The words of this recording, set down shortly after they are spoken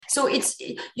So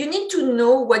you need to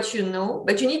know what you know,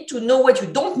 but you need to know what you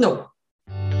don't know.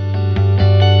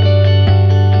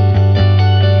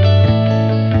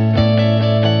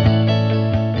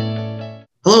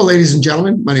 Hello, ladies and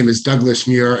gentlemen. My name is Douglas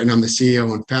Muir, and I'm the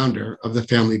CEO and founder of the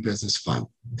Family Business Fund.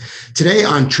 Today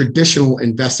on Traditional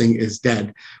Investing is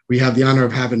Dead, we have the honor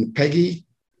of having Peggy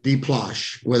D.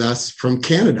 Plassche with us from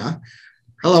Canada.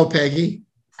 Hello, Peggy.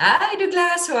 Hi,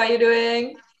 Douglas. How are you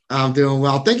doing? I'm doing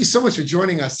well. Thank you so much for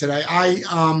joining us today.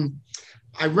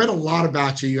 I read a lot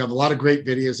about you. You have a lot of great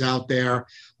videos out there.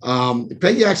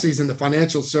 Peggy actually is in the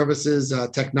financial services,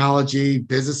 technology,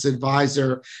 business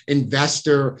advisor,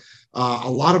 investor,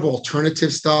 a lot of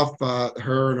alternative stuff.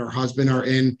 Her and her husband are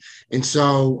in. And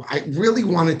so I really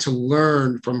wanted to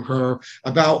learn from her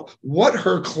about what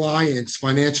her clients,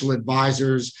 financial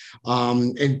advisors,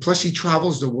 and plus she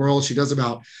travels the world. She does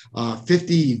about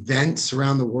 50 events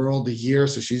around the world a year.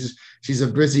 So she's a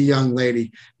busy young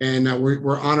lady, and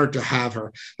we're honored to have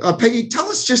her. Peggy, tell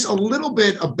us just a little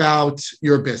bit about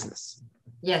your business.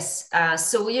 Yes.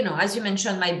 So, as you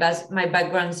mentioned, my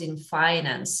background is in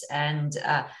finance, and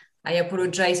I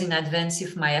apologize in advance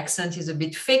if my accent is a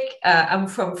bit thick. I'm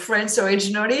from France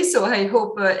originally, so I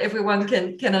hope everyone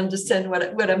can understand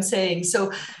what I'm saying.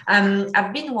 So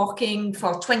I've been working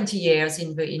for 20 years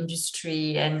in the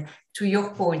industry, and to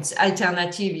your point,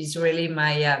 alternative is really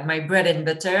my bread and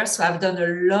butter. So I've done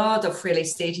a lot of real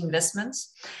estate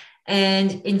investments.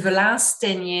 And in the last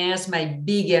 10 years, my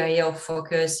big area of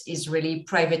focus is really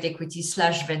private equity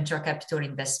 / venture capital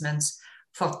investments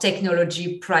for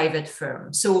technology private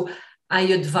firms. So I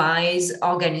advise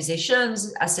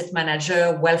organizations, asset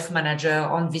manager, wealth manager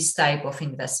on this type of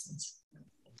investments.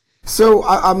 So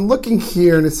I'm looking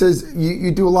here, and it says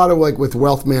you do a lot of with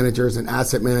wealth managers and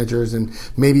asset managers and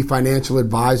maybe financial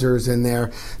advisors in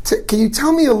there. Can you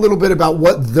tell me a little bit about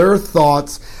what their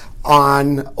thoughts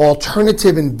on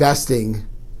alternative investing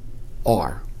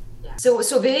are? So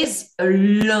there is a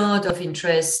lot of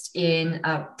interest in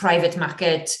private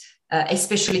market,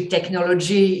 especially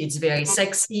technology. It's very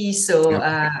sexy. So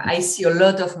I see a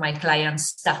lot of my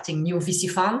clients starting new VC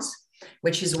funds,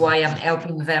 which is why I'm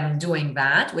helping them doing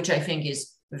that, which I think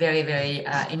is very, very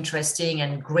interesting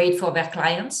and great for their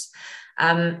clients.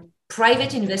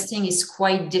 Private investing is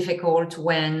quite difficult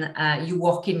when you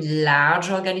work in large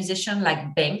organizations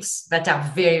like banks that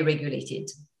are very regulated,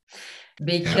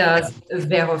 because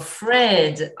they're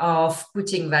afraid of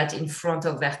putting that in front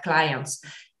of their clients.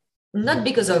 Not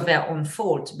because of their own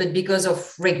fault, but because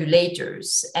of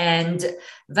regulators. And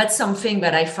that's something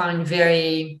that I find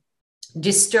very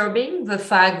disturbing, the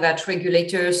fact that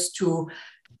regulators, to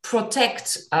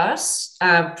protect us,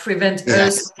 prevent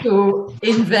us to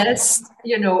invest,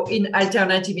 in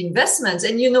alternative investments.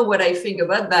 And what I think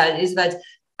about that is that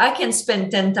I can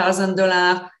spend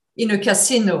 $10,000 in a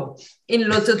casino, in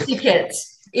lotto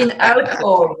tickets, in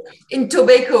alcohol, in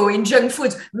tobacco, in junk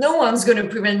food. No one's going to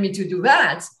prevent me to do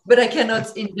that, but I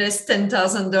cannot invest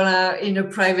 $10,000 in a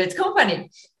private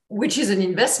company, which is an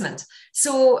investment.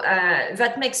 So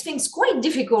that makes things quite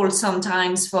difficult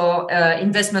sometimes for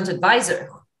investment advisor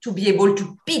to be able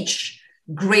to pitch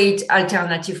great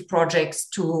alternative projects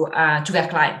to their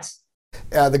clients.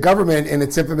 The government, in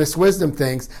its infamous wisdom,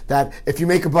 thinks that if you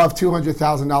make above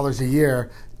 $200,000 a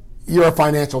year, you're a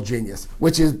financial genius,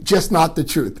 which is just not the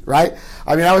truth, right?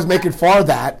 I mean, I was making far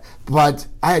that, but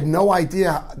I had no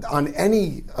idea on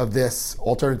any of this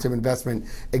alternative investment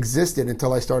existed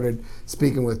until I started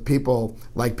speaking with people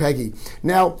like Peggy.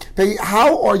 Now, Peggy,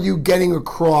 how are you getting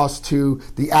across to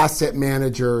the asset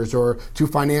managers or to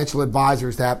financial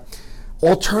advisors that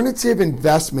alternative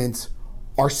investments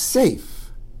are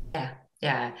safe?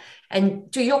 Yeah.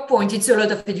 And to your point, it's a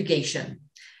lot of education,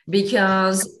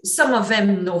 because some of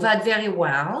them know that very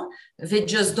well. They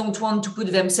just don't want to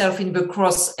put themselves in the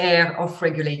crosshair of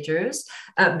regulators.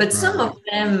 But some of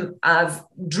them have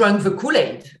drunk the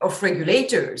Kool-Aid of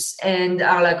regulators and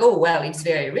are like, oh, well, it's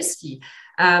very risky.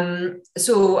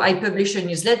 So I published a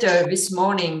newsletter this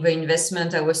morning. The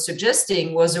investment I was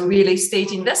suggesting was a real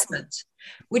estate investment,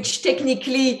 which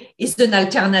technically is an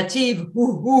alternative,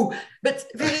 but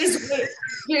there is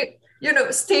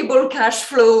stable cash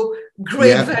flow,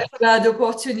 great value add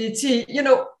opportunity.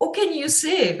 How can you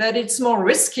say that it's more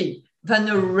risky than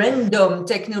a random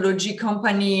technology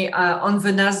company on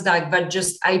the NASDAQ that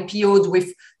just IPO'd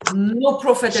with no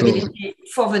profitability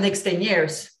for the next 10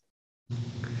 years?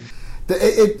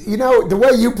 The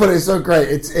way you put it is so great.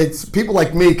 It's people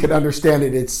like me can understand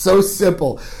it. It's so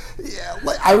simple.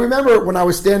 I remember when I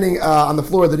was standing on the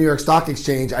floor of the New York Stock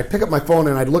Exchange, I'd pick up my phone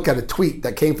and I'd look at a tweet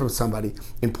that came from somebody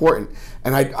important.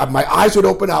 And my eyes would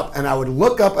open up and I would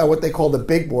look up at what they call the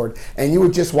big board, and you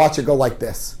would just watch it go like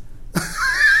this.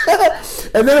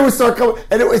 And then it would start coming,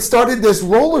 and it started this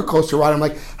roller coaster ride. I'm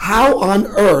like, how on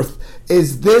earth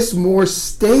is this more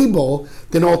stable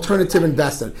than alternative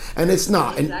investment? And it's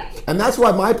not. And that's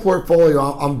why my portfolio,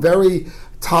 I'm very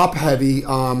top heavy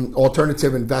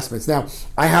alternative investments. Now,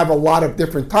 I have a lot of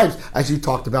different types, as you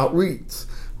talked about, REITs,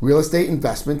 real estate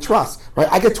investment trusts, right?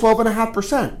 I get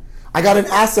 12.5%. I got an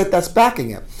asset that's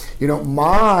backing it.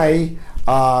 My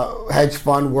hedge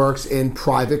fund works in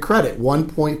private credit,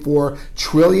 $1.4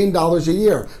 trillion a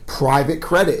year. Private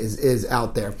credit is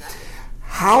out there.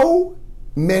 How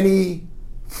many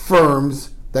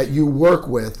firms that you work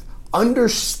with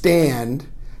understand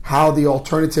how the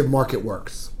alternative market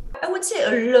works? I would say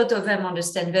a lot of them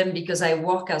understand them because I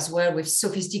work as well with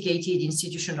sophisticated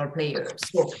institutional players.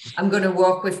 So I'm going to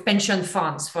work with pension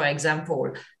funds, for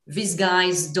example. These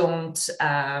guys don't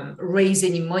raise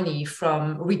any money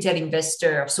from retail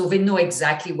investors, so they know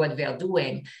exactly what they're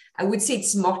doing. I would say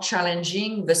it's more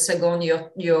challenging the second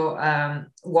you're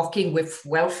working with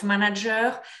wealth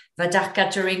managers that are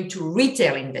catering to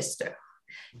retail investors,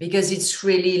 because it's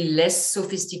really less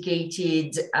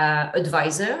sophisticated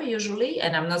advisor usually.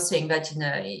 And I'm not saying that in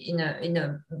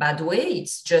a bad way.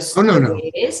 It's just the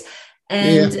way it is.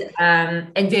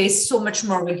 And there is so much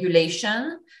more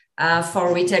regulation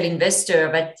for retail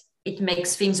investor that it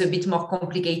makes things a bit more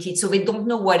complicated. So they don't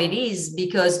know what it is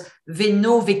because they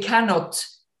know they cannot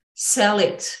sell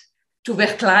it to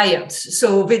their clients.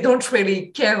 So they don't really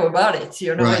care about it.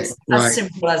 It's as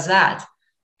simple as that.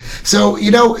 So,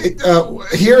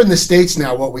 here in the States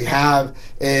now, what we have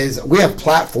is we have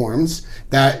platforms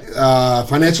that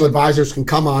financial advisors can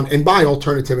come on and buy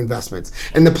alternative investments.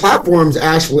 And the platforms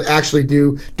actually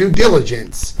do due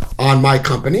diligence on my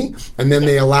company, and then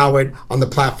they allow it on the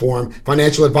platform.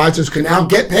 Financial advisors can now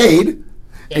get paid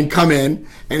and come in.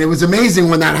 And it was amazing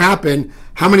when that happened,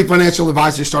 how many financial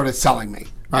advisors started selling me,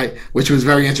 right? Which was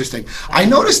very interesting. I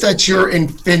noticed that you're in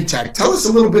fintech. Tell us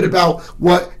a little bit about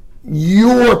what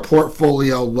your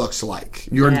portfolio looks like,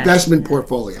 your investment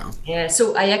portfolio. Yeah,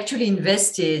 so I actually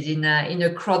invested in a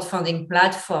crowdfunding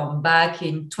platform back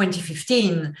in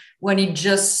 2015 when it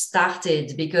just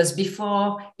started, because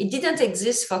before it didn't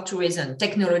exist for two reasons.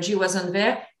 Technology wasn't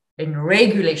there and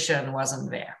regulation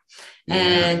wasn't there.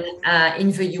 And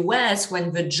in the US,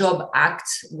 when the Job Act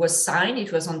was signed,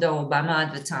 it was under Obama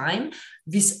at the time,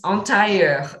 this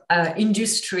entire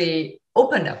industry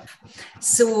opened up.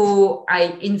 So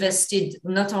I invested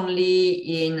not only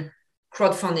in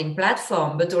crowdfunding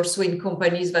platform, but also in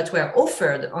companies that were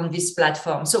offered on this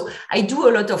platform. So I do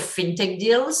a lot of fintech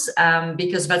deals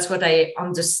because that's what I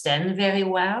understand very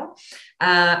well.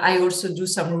 I also do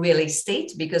some real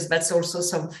estate because that's also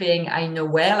something I know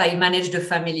well. I managed a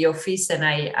family office and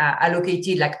I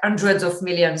allocated like hundreds of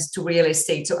millions to real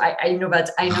estate. So I know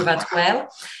that well.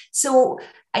 So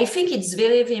I think it's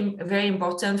very, very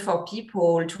important for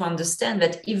people to understand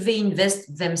that if they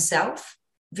invest themselves,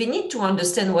 they need to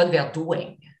understand what they're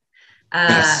doing.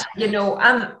 I'm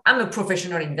a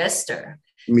professional investor.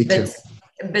 Me too.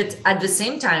 But at the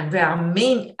same time,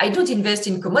 I don't invest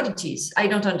in commodities. I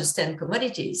don't understand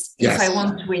commodities. Yes. If I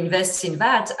want to invest in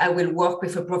that, I will work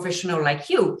with a professional like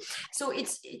you. So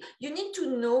you need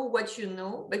to know what you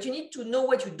know, but you need to know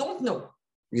what you don't know.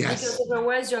 Yes. Because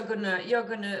otherwise you're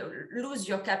gonna lose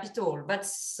your capital.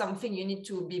 That's something you need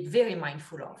to be very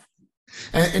mindful of.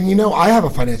 And I have a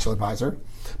financial advisor.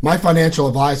 My financial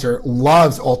advisor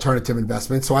loves alternative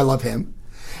investments, so I love him.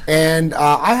 And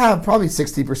I have probably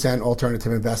 60%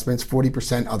 alternative investments,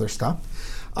 40% other stuff.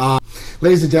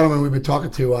 Ladies and gentlemen, we've been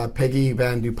talking to Peggy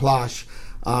van Plassche.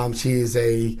 She is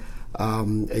a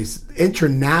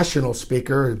international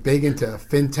speaker, big into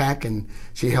fintech, and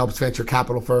she helps venture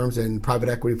capital firms and private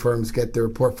equity firms get their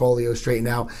portfolio straightened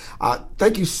out.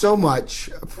 Thank you so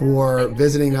much for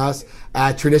visiting us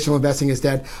at Traditional Investing is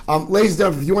Dead. Ladies and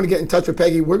gentlemen, if you want to get in touch with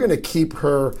Peggy, we're going to keep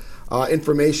her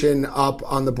information up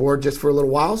on the board just for a little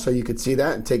while so you could see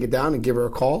that and take it down and give her a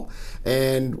call.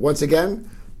 And once again,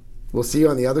 we'll see you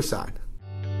on the other side.